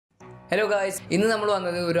Hello guys, ഇന്ന് നമ്മൾ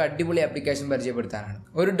വന്നത് ഒരു അടിപൊളി ആപ്ലിക്കേഷൻ പരിചയപ്പെടുത്താനാണ്.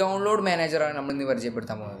 ഒരു ഡൗൺലോഡ് മാനേജറാണ് നമ്മൾ ഇന്ന്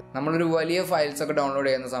പരിചയപ്പെടുത്താൻ പോകുന്നത്. നമ്മളൊരു വലിയ ഫയൽസ് ഒക്കെ ഡൗൺലോഡ്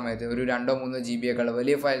ചെയ്യുന്ന സമയത്ത് ഒരു 2-3 GB ഒക്കെ ഉള്ള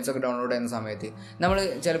വലിയ ഫയൽസ് ഒക്കെ ഡൗൺലോഡ് ചെയ്യുന്ന സമയത്ത് നമ്മൾ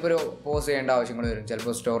ചിലപ്പോൾ ഒരു പോസ് ചെയ്യേണ്ട ആവശ്യങ്ങൾ വരും.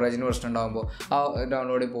 ചിലപ്പോൾ സ്റ്റോറേജിന് പ്രശ്നം ഉണ്ടാകുമ്പോൾ ആ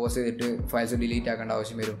ഡൗൺലോഡ് പോസ് ചെയ്തിട്ട് ഫയൽസ് ഡിലീറ്റ് ആക്കേണ്ട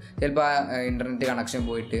ആവശ്യം വരും. ചിലപ്പോൾ ഇൻ്റർനെറ്റ് കണക്ഷൻ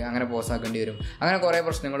പോയിട്ട് അങ്ങനെ പോസ് ആക്കേണ്ടി വരും. അങ്ങനെ കുറേ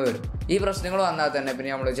പ്രശ്നങ്ങൾ വരും. ഈ പ്രശ്നങ്ങൾ വന്നാൽ തന്നെ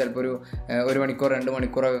പിന്നെ നമ്മൾ ചിലപ്പോൾ ഒരു മണിക്കൂർ 2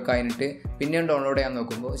 മണിക്കൂറൊക്കെ കഴിഞ്ഞിട്ട് പിന്നെയും ഡൗൺലോഡ് ചെയ്യാൻ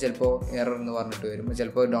നോക്കുമ്പോൾ ചിലപ്പോൾ എറർ എന്ന് പറഞ്ഞിട്ട് വരും.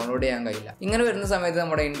 ചിലപ്പോൾ ഡൗൺലോഡ് ചെയ്യാൻ കഴിയില്ല. ഇങ്ങനെ വരുന്ന സമയത്ത്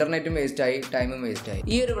നമ്മുടെ ഇന്റർനെറ്റും വേസ്റ്റ് ആയി, ടൈമും വേസ്റ്റ് ആയി.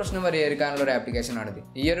 ഈ ഒരു പ്രശ്നം പരിഹരിക്കാനുള്ള ഒരു ആപ്ലിക്കേഷൻ ആണിത്.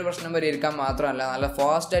 ഈ ഒരു പ്രശ്നം പരിഹരിക്കാൻ മാത്രമല്ല, നല്ല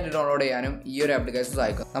ഫാസ്റ്റ് ആയിട്ട് ഡൗൺലോഡ് ചെയ്യാനും ഈ ഒരു ആപ്ലിക്കേഷൻ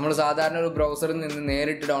സഹായിക്കും. നമ്മൾ സാധാരണ ഒരു ബ്രൗസറിൽ നിന്ന്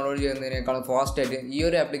നേരിട്ട് ഡൗൺലോഡ് ചെയ്യുന്നതിനേക്കാളും ഫാസ്റ്റ് ആയിട്ട് ഈ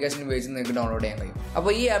ഒരു ആപ്ലിക്കേഷൻ ഉപയോഗിച്ച് നിങ്ങൾക്ക് ഡൗൺലോഡ് ചെയ്യാൻ കഴിയും.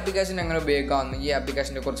 അപ്പോൾ ഈ ആപ്ലിക്കേഷൻ എങ്ങനെ ഉപയോഗിക്കാമെന്ന്, ഈ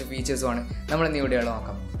ആപ്ലിക്കേഷൻ്റെ കുറച്ച് ഫീച്ചേഴ്സുമാണ് നമ്മൾ ഇന്ന് ഇവിടെയുള്ള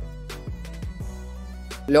നോക്കാം.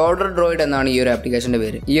 ലോഡർ ഡ്രോയിഡ് എന്നാണ് ഈ ഒരു ആപ്ലിക്കേഷൻ്റെ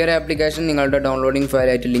പേര്. ഈ ഒരു ആപ്ലിക്കേഷൻ നിങ്ങളുടെ ഡൗൺലോഡിംഗ്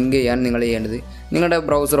ഫയലായിട്ട് ലിങ്ക് ചെയ്യാൻ നിങ്ങൾ ചെയ്യേണ്ടത് നിങ്ങളുടെ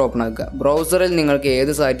ബ്രൗസർ ഓപ്പൺ ആക്കുക. ബ്രൗസറിൽ നിങ്ങൾക്ക്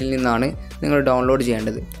ഏത് സൈറ്റിൽ നിന്നാണ് നിങ്ങൾ ഡൗൺലോഡ്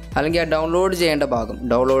ചെയ്യേണ്ടത്, അല്ലെങ്കിൽ ആ ഡൗൺലോഡ് ചെയ്യേണ്ട ഭാഗം,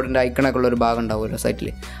 ഡൗൺലോഡിൻ്റെ ഐക്കണൊക്കെ ഉള്ളൊരു ഭാഗം ഉണ്ടാവുമല്ലോ സൈറ്റിൽ,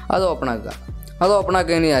 അത് ഓപ്പൺ ആക്കുക. അത് ഓപ്പൺ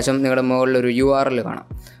ആക്കിയതിന് ശേഷം നിങ്ങളുടെ മുകളിലൊരു URL കാണാം.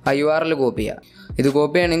 ആ URL കോപ്പി ചെയ്യുക. ഇത്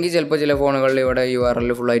കോപ്പി ചെയ്യണമെങ്കിൽ ചിലപ്പോൾ ചില ഫോണുകളിൽ ഇവിടെ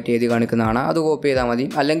URL ഫുള്ളായിട്ട് എഴുതി കാണിക്കുന്നതാണ്. അത് കോപ്പി ചെയ്താൽ മതി.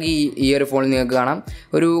 അല്ലെങ്കിൽ ഈ ഒരു ഫോണിൽ നിങ്ങൾക്ക് കാണാം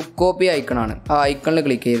ഒരു കോപ്പി ഐക്കണാണ്. ആ ഐക്കണിൽ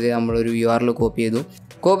ക്ലിക്ക് ചെയ്ത് നമ്മളൊരു URL കോപ്പി ചെയ്തു.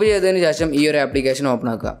 കോപ്പി ചെയ്തതിന് ശേഷം ഈ ഒരു ആപ്ലിക്കേഷൻ ഓപ്പൺ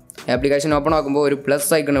ആക്കുക. ആപ്ലിക്കേഷൻ ഓപ്പൺ ആക്കുമ്പോൾ ഒരു പ്ലസ്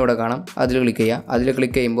ഐക്കൺ ഇവിടെ കാണാം. അതിൽ ക്ലിക്ക് ചെയ്യുക. അതിൽ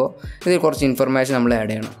ക്ലിക്ക് ചെയ്യുമ്പോൾ ഇതിൽ കുറച്ച് ഇൻഫർമേഷൻ നമ്മൾ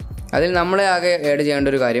ആഡ് ചെയ്യണം. അതിൽ നമ്മളെ ആകെ ആഡ് ചെയ്യേണ്ട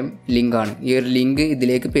ഒരു കാര്യം ലിങ്കാണ്. ഈ ഒരു ലിങ്ക്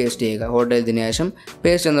ഇതിലേക്ക് പേസ്റ്റ് ചെയ്യുക. ഹോൾഡ് ചെയ്തതിന് ശേഷം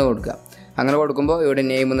പേസ്റ്റ് എന്ന് കൊടുക്കുക. അങ്ങനെ കൊടുക്കുമ്പോൾ ഇവിടെ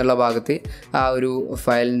നെയിം എന്നുള്ള ഭാഗത്ത് ആ ഒരു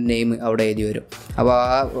ഫയൽ നെയിം അവിടെ എഴുതി വരും. അപ്പോൾ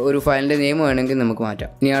ആ ഒരു ഫയലിൻ്റെ നെയിം വേണമെങ്കിൽ നമുക്ക്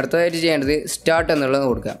മാറ്റാം. ഇനി അടുത്തതായിട്ട് ചെയ്യേണ്ടത് സ്റ്റാർട്ട് എന്നുള്ളത്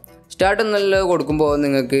കൊടുക്കുക. സ്റ്റാർട്ട് എന്നുള്ളത് കൊടുക്കുമ്പോൾ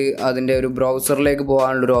നിങ്ങൾക്ക് അതിൻ്റെ ഒരു ബ്രൗസറിലേക്ക്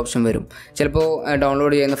പോകാനുള്ളൊരു ഓപ്ഷൻ വരും. ചിലപ്പോൾ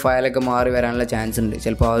ഡൗൺലോഡ് ചെയ്യുന്ന ഫയലൊക്കെ മാറി വരാനുള്ള ചാൻസ് ഉണ്ട്.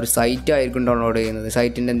 ചിലപ്പോൾ ആ ഒരു സൈറ്റ് ആയിരിക്കും ഡൗൺലോഡ് ചെയ്യുന്നത്,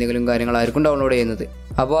 സൈറ്റിൻ്റെ എന്തെങ്കിലും കാര്യങ്ങളായിരിക്കും ഡൗൺലോഡ് ചെയ്യുന്നത്.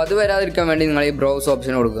 അപ്പോൾ അത് വരാതിരിക്കാൻ വേണ്ടി നിങ്ങൾ ഈ ബ്രൗസ്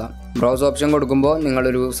ഓപ്ഷൻ കൊടുക്കുക. ബ്രൗസ് ഓപ്ഷൻ കൊടുക്കുമ്പോൾ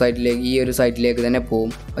നിങ്ങളൊരു സൈറ്റിലേക്ക്, ഈ ഒരു സൈറ്റിലേക്ക് തന്നെ പോകും.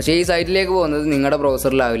 പക്ഷേ ഈ സൈറ്റിലേക്ക് പോകുന്നത് നിങ്ങളുടെ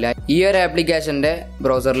ബ്രൗസറിലാവില്ല, ഈ ഒരു ആപ്ലിക്കേഷൻ്റെ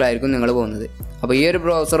ബ്രൗസറിലായിരിക്കും നിങ്ങൾ പോകുന്നത്. അപ്പോൾ ഈ ഒരു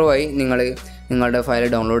ബ്രൗസർ വഴി നിങ്ങളുടെ ഫയൽ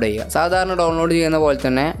ഡൗൺലോഡ് ചെയ്യുക. സാധാരണ ഡൗൺലോഡ് ചെയ്യുന്ന പോലെ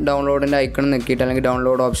തന്നെ ഡൗൺലോഡിൻ്റെ ഐക്കൺ നെക്കിയിട്ട് അല്ലെങ്കിൽ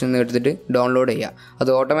ഡൗൺലോഡ് ഓപ്ഷൻ എടുത്തിട്ട് ഡൗൺലോഡ് ചെയ്യുക. അത്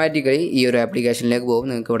ഓട്ടോമാറ്റിക്കലി ഈ ഒരു ആപ്ലിക്കേഷനിലേക്ക് പോകും.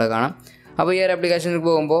 നിങ്ങൾക്ക് ഇവിടെ കാണാം. അപ്പോൾ ഈ ഒരു ആപ്ലിക്കേഷനിലേക്ക്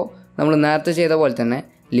പോകുമ്പോൾ നമ്മൾ നേരത്തെ ചെയ്ത പോലെ തന്നെ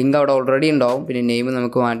ലിങ്ക് അവിടെ ഓൾറെഡി ഉണ്ടാവും. പിന്നെ നെയിം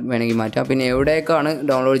നമുക്ക് വേണമെങ്കിൽ മാറ്റാം. പിന്നെ എവിടേക്കാണ്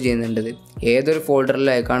ഡൗൺലോഡ് ചെയ്യുന്നുണ്ടത്, ഏതൊരു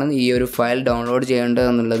ഫോൾഡറിലേക്കാണ് ഈ ഒരു ഫയൽ ഡൗൺലോഡ് ചെയ്യേണ്ടത്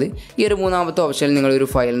എന്നുള്ളത് ഈ ഒരു മൂന്നാമത്തെ ഓപ്ഷനിൽ നിങ്ങളൊരു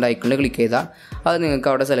ഫയലിൻ്റെ ഐക്കണിൽ ക്ലിക്ക് ചെയ്താൽ അത് നിങ്ങൾക്ക്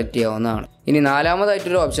അവിടെ സെലക്ട് ചെയ്യാവുന്നതാണ്. ഇനി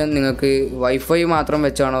നാലാമതായിട്ടൊരു ഓപ്ഷൻ, നിങ്ങൾക്ക് വൈഫൈ മാത്രം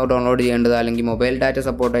വെച്ചാണോ ഡൗൺലോഡ് ചെയ്യേണ്ടത്, അല്ലെങ്കിൽ മൊബൈൽ ഡാറ്റ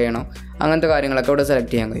സപ്പോർട്ട് ചെയ്യണോ, അങ്ങനത്തെ കാര്യങ്ങളൊക്കെ ഇവിടെ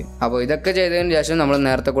സെലക്ട് ചെയ്യാൻ കഴിയും. അപ്പോൾ ഇതൊക്കെ ചെയ്തതിന് ശേഷം നമ്മൾ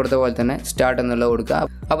നേരത്തെ കൊടുത്ത പോലെ തന്നെ സ്റ്റാർട്ട് എന്നുള്ളത് കൊടുക്കുക.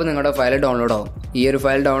 അപ്പോൾ നിങ്ങളുടെ ഫയൽ ഡൗൺലോഡ് ആവും. ഈ ഒരു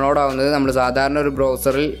ഫയൽ ഡൗൺലോഡ് ആവുന്നത് നമ്മൾ സാധാരണ ഒരു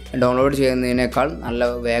ബ്രൗസറിൽ ഡൗൺലോഡ് ചെയ്യുന്നതിനേക്കാൾ നല്ല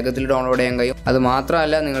വേഗത്തിൽ ഡൗൺലോഡ് ചെയ്യാൻ കഴിയും. അത്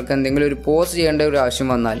മാത്രമല്ല, നിങ്ങൾക്ക് എന്തെങ്കിലും ഒരു പോസ് ചെയ്യേണ്ട ഒരു ആവശ്യം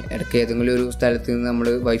വന്നാൽ, ഇടയ്ക്ക് ഏതെങ്കിലും ഒരു സ്ഥലത്ത് നിന്ന് നമ്മൾ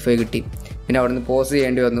വൈഫൈ കിട്ടി, പിന്നെ അവിടെ നിന്ന് പോസ്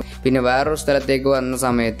ചെയ്യേണ്ടി വന്നു, പിന്നെ വേറൊരു സ്ഥലത്തേക്ക് വന്ന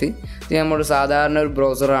സമയത്ത് നമ്മൾ സാധാരണ ഒരു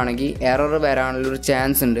ബ്രൗസർ ആണെങ്കിൽ എറർ വരാനുള്ളൊരു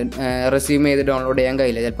ചാൻസ് ഉണ്ട്. റെസ്യൂം ചെയ്ത് ഡൗൺലോഡ് ചെയ്യാൻ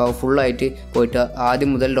കഴിയില്ല. ചിലപ്പോൾ അത് ഫുള്ളായിട്ട് പോയിട്ട്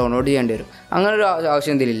ആദ്യം മുതൽ ഡൗൺലോഡ് ചെയ്യേണ്ടി വരും. അങ്ങനൊരു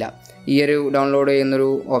ആവശ്യം ഇതിലില്ല. ഈ ഒരു ഡൗൺലോഡ് ചെയ്യുന്നൊരു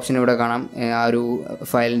ഓപ്ഷൻ ഇവിടെ കാണാം, ആ ഒരു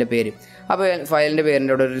ഫയലിൻ്റെ പേര്. അപ്പോൾ ഫയലിൻ്റെ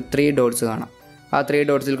പേരിൻ്റെ അവിടെ ഒരു 3 ഡോട്ട്സ് കാണാം. ആ 3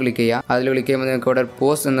 ഡോട്ട്സിൽ ക്ലിക്ക് ചെയ്യുക. അതിൽ ക്ലിക്ക് ചെയ്യുമ്പോൾ നിങ്ങൾക്ക് ഇവിടെ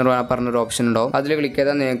പോസ് എന്ന് പറഞ്ഞൊരു ഓപ്ഷൻ ഉണ്ടാവും. അതിൽ ക്ലിക്ക്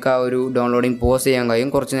ചെയ്താൽ നിങ്ങൾക്ക് ആ ഒരു ഡൗൺലോഡിങ് പോസ് ചെയ്യാൻ കഴിയും,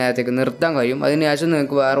 കുറച്ച് നേരത്തേക്ക് നിർത്താൻ കഴിയും. അതിനുശേഷം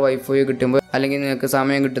നിങ്ങൾക്ക് വേറെ വൈഫൈ കിട്ടുമ്പോൾ അല്ലെങ്കിൽ നിങ്ങൾക്ക്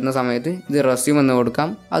സമയം കിട്ടുന്ന സമയത്ത് ഇത് റെസ്യൂം എന്ന് കൊടുക്കാം.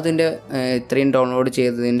 അതിൻ്റെ ഇത്രയും ഡൗൺലോഡ്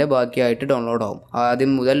ചെയ്തതിൻ്റെ ബാക്കിയായിട്ട് ഡൗൺലോഡ് ആവും.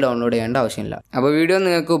 ആദ്യം മുതൽ ഡൗൺലോഡ് ചെയ്യേണ്ട ആവശ്യമില്ല. അപ്പോൾ വീഡിയോ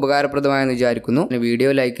നിങ്ങൾക്ക് ഉപകാരപ്രദമായെന്ന് വിചാരിക്കുന്നു.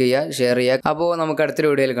 വീഡിയോ ലൈക്ക് ചെയ്യുക, ഷെയർ ചെയ്യുക. അപ്പോൾ നമുക്ക്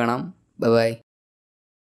അടുത്തൊരു വീഡിയോയിൽ കാണാം. ബൈ.